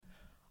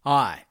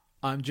Hi,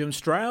 I'm Jim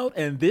Stroud,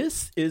 and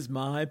this is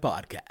my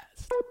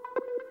podcast.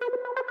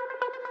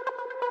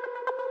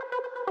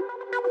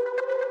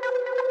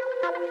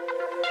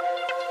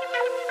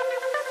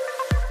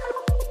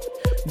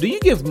 Do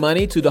you give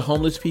money to the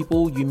homeless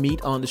people you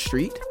meet on the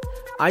street?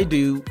 I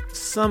do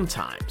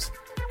sometimes,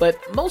 but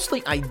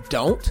mostly I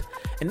don't.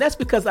 And that's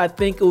because I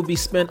think it will be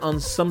spent on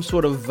some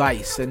sort of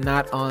vice and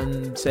not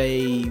on,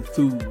 say,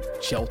 food,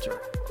 shelter.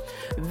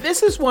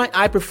 This is why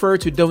I prefer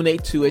to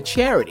donate to a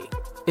charity.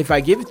 If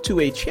I give it to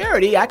a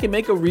charity, I can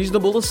make a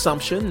reasonable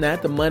assumption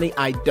that the money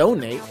I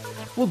donate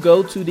will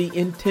go to the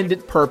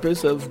intended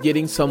purpose of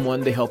getting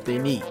someone the help they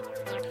need.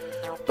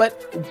 But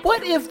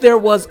what if there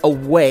was a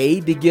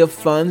way to give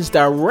funds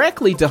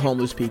directly to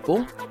homeless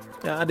people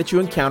that you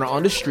encounter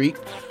on the street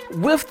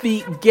with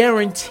the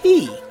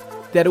guarantee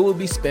that it will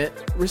be spent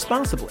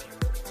responsibly?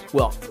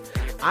 Well,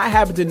 I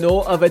happen to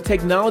know of a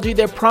technology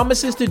that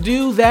promises to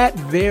do that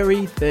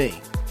very thing.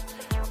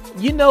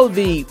 You know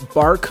the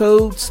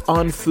barcodes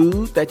on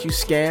food that you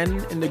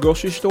scan in the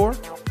grocery store?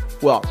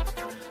 Well,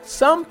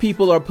 some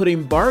people are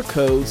putting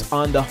barcodes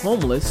on the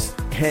homeless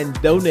and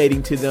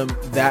donating to them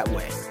that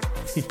way.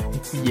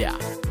 Yeah,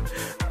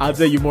 I'll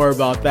tell you more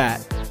about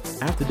that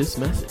after this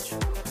message.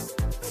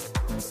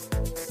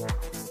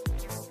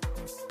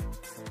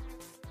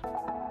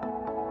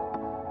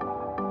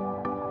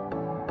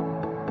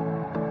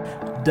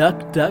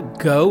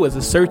 DuckDuckGo is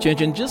a search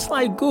engine just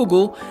like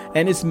Google,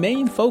 and its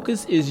main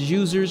focus is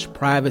users'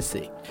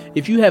 privacy.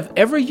 If you have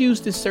ever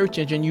used this search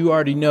engine, you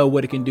already know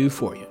what it can do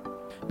for you.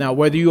 Now,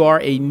 whether you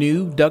are a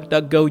new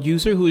DuckDuckGo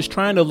user who is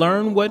trying to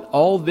learn what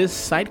all this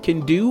site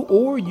can do,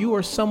 or you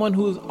are someone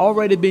who has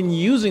already been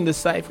using the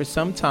site for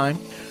some time,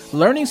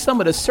 learning some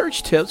of the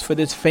search tips for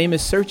this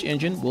famous search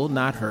engine will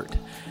not hurt.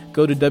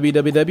 Go to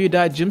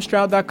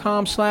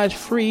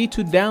www.jimstroud.com/free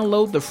to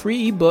download the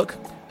free ebook,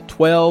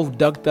 12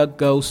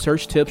 DuckDuckGo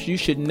search tips you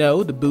should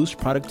know to boost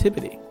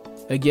productivity.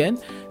 Again,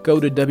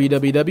 go to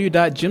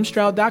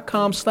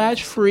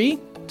www.jimstroud.com/free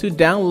to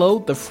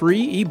download the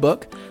free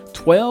ebook,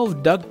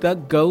 12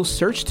 DuckDuckGo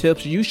search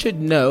tips you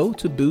should know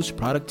to boost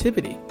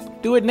productivity.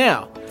 Do it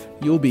now.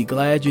 You'll be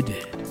glad you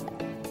did.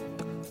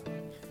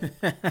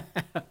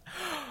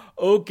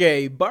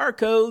 Okay,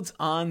 barcodes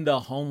on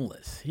the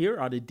homeless. Here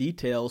are the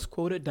details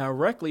quoted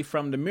directly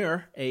from The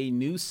Mirror, a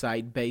news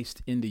site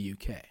based in the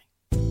UK.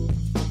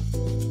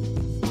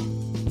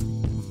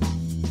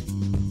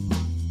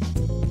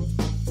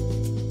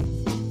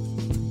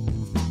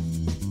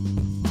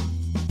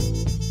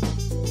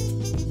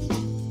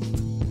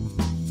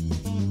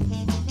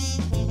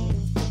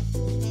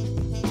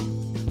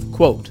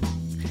 Quote,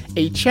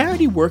 a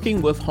charity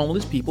working with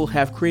homeless people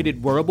have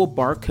created wearable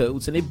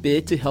barcodes in a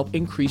bid to help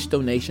increase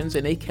donations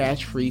in a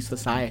cash-free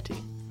society.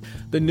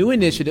 The new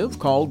initiative,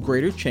 called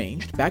Greater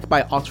Change, backed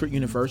by Oxford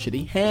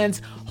University,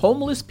 hands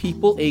homeless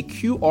people a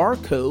QR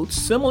code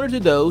similar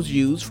to those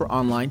used for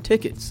online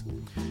tickets.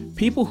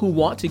 People who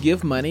want to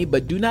give money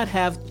but do not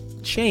have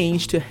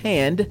change to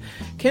hand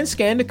can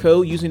scan the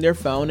code using their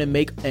phone and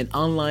make an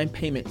online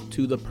payment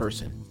to the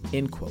person.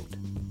 End quote.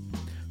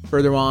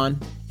 Further on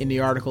in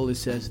the article, it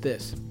says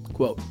this,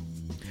 quote,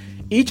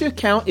 each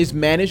account is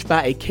managed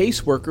by a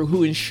caseworker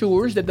who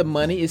ensures that the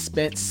money is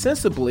spent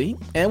sensibly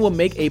and will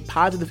make a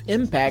positive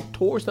impact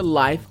towards the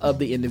life of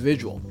the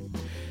individual.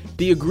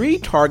 The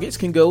agreed targets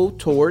can go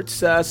towards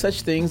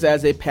such things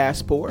as a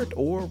passport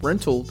or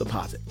rental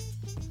deposit.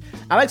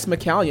 Alex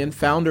McCallion,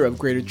 founder of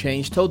Greater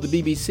Change, told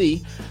the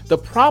BBC, the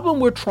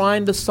problem we're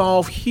trying to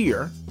solve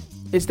here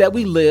is that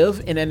we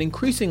live in an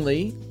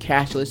increasingly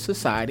cashless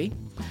society.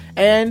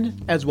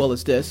 And, as well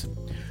as this,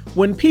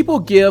 when people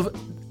give,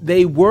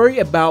 they worry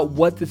about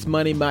what this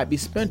money might be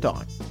spent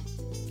on.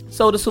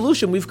 So the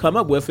solution we've come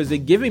up with is a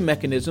giving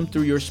mechanism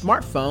through your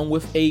smartphone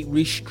with a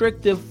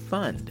restrictive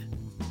fund.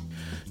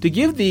 To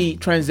give the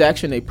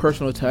transaction a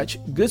personal touch,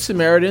 Good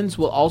Samaritans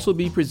will also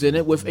be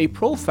presented with a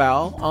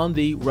profile on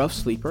the rough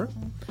sleeper.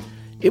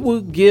 It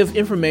will give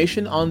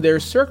information on their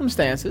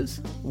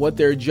circumstances, what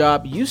their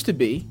job used to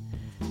be,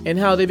 and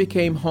how they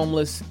became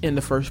homeless in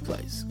the first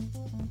place.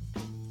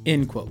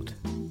 End quote.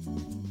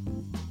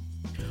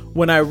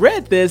 When I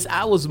read this,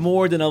 I was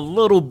more than a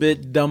little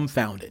bit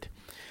dumbfounded.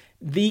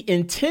 The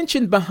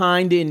intention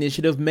behind the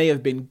initiative may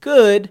have been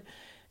good,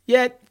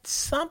 yet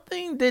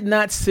something did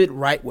not sit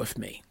right with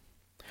me.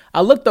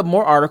 I looked up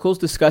more articles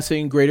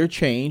discussing Greater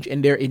Change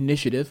and their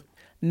initiative,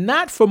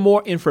 not for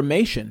more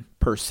information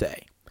per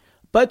se,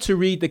 but to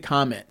read the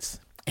comments.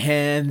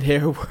 And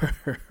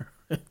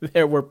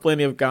there were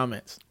plenty of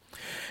comments.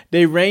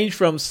 They range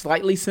from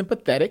slightly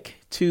sympathetic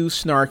to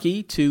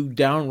snarky to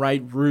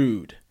downright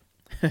rude.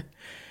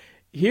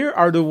 Here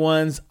are the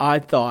ones I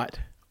thought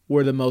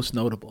were the most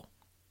notable.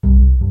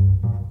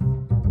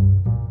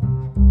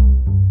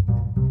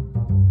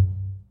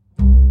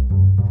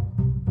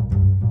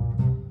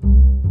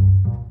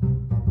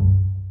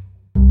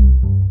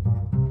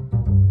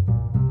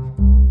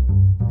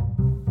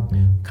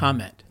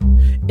 Comment.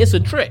 It's a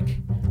trick.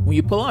 When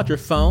you pull out your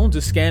phone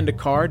to scan the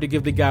card to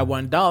give the guy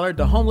 $1,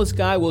 the homeless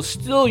guy will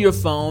steal your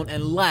phone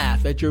and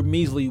laugh at your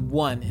measly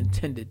one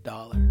intended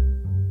dollar.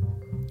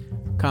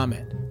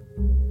 Comment.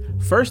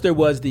 First there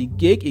was the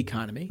gig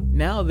economy,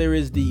 now there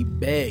is the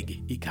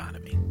beg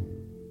economy.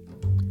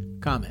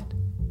 Comment.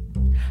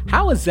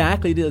 How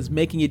exactly does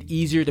making it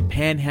easier to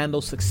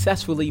panhandle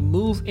successfully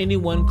move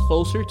anyone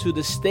closer to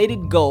the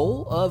stated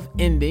goal of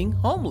ending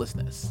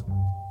homelessness?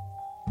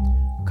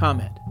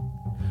 Comment.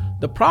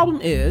 The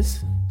problem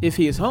is, if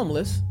he is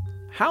homeless,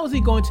 how is he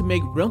going to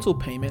make rental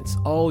payments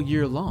all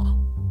year long?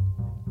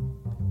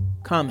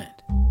 Comment.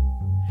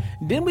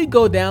 Didn't we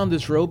go down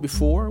this road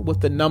before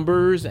with the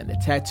numbers and the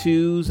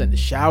tattoos and the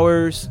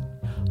showers?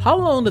 How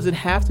long does it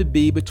have to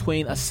be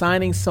between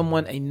assigning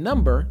someone a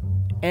number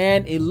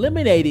and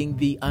eliminating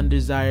the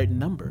undesired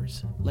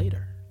numbers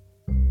later?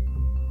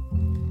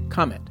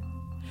 Comment.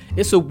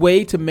 It's a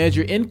way to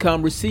measure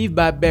income received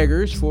by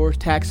beggars for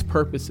tax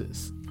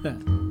purposes.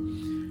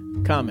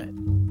 Comment.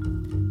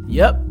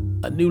 Yep,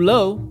 a new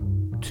low.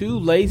 Too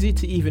lazy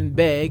to even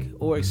beg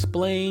or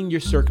explain your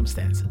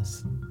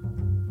circumstances.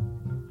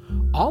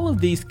 All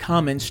of these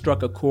comments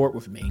struck a chord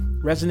with me,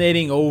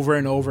 resonating over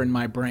and over in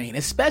my brain,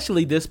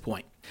 especially this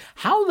point.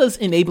 How does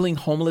enabling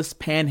homeless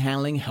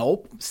panhandling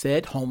help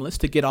said homeless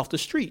to get off the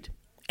street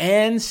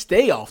and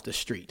stay off the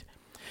street?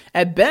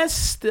 At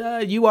best,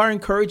 you are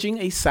encouraging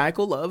a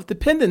cycle of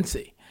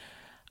dependency.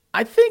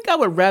 I think I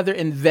would rather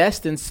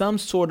invest in some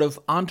sort of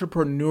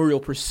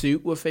entrepreneurial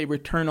pursuit with a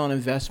return on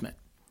investment.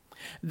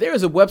 There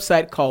is a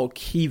website called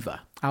Kiva.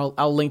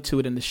 I'll link to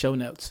it in the show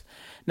notes.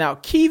 Now,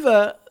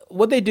 Kiva,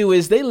 what they do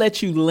is they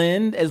let you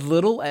lend as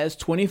little as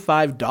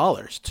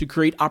 $25 to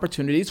create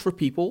opportunities for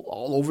people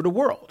all over the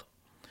world.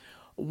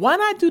 Why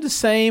not do the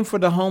same for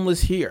the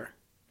homeless here?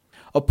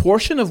 A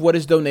portion of what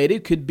is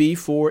donated could be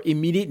for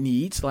immediate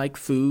needs like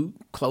food,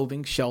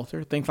 clothing,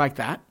 shelter, things like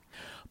that.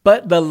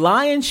 But the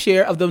lion's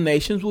share of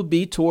donations will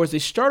be towards a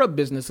startup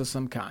business of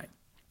some kind,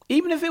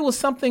 even if it was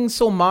something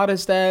so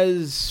modest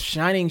as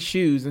shining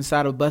shoes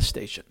inside a bus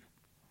station.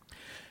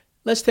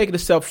 Let's take it a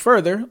step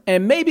further,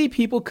 and maybe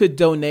people could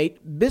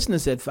donate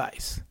business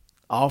advice,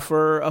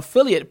 offer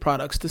affiliate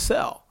products to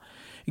sell,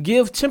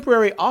 give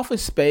temporary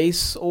office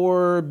space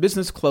or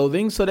business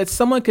clothing so that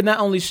someone can not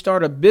only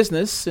start a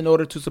business in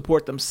order to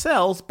support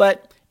themselves,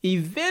 but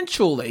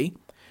eventually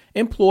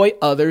employ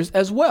others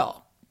as well.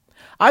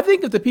 I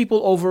think if the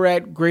people over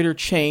at Greater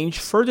Change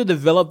further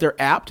develop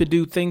their app to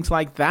do things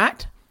like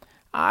that,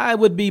 I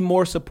would be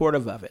more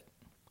supportive of it.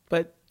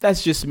 But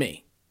that's just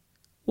me.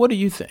 What do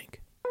you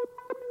think?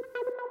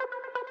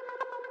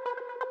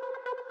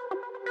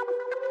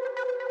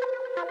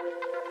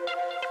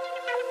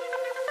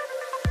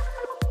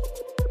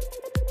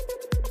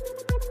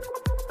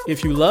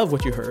 If you love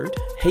what you heard,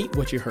 hate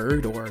what you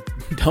heard, or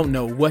don't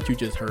know what you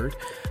just heard,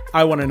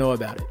 I want to know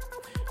about it.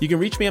 You can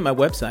reach me at my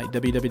website,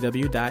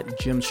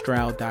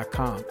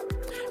 www.jimstroud.com.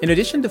 In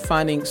addition to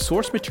finding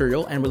source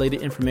material and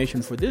related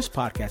information for this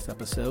podcast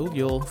episode,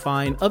 you'll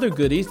find other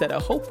goodies that I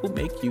hope will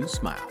make you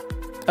smile.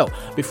 Oh,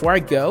 before I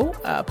go,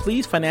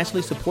 please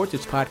financially support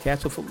this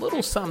podcast with a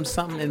little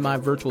something in my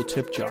virtual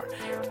tip jar.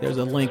 There's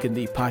a link in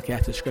the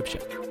podcast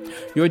description.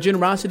 Your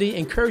generosity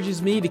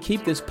encourages me to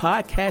keep this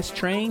podcast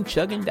train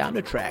chugging down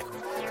the track.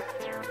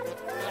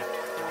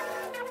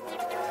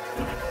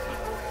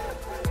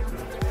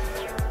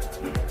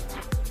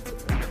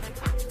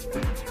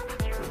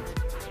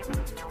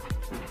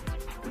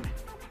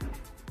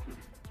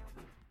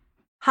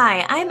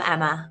 Hi, I'm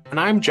Emma. And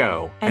I'm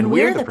Joe. And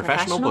we're the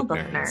Professional Book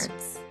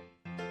Nerds.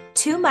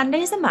 2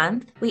 Mondays a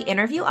month, we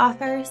interview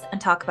authors and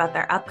talk about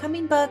their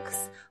upcoming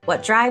books,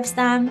 what drives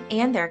them,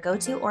 and their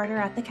go-to order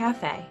at the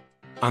cafe.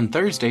 On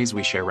Thursdays,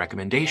 we share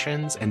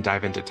recommendations and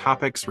dive into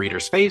topics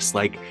readers face,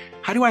 like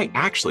how do I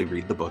actually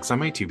read the books on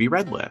my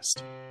to-be-read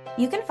list?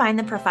 You can find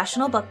the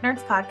Professional Book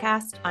Nerds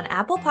podcast on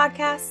Apple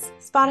Podcasts,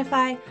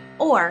 Spotify,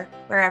 or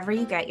wherever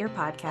you get your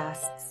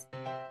podcasts.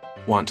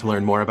 Want to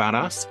learn more about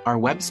us? Our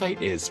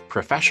website is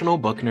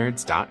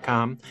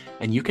professionalbooknerds.com,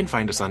 and you can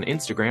find us on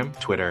Instagram,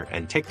 Twitter,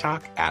 and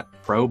TikTok at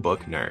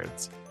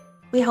ProBookNerds.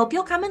 We hope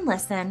you'll come and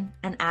listen,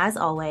 and as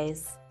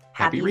always,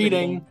 Happy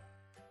reading.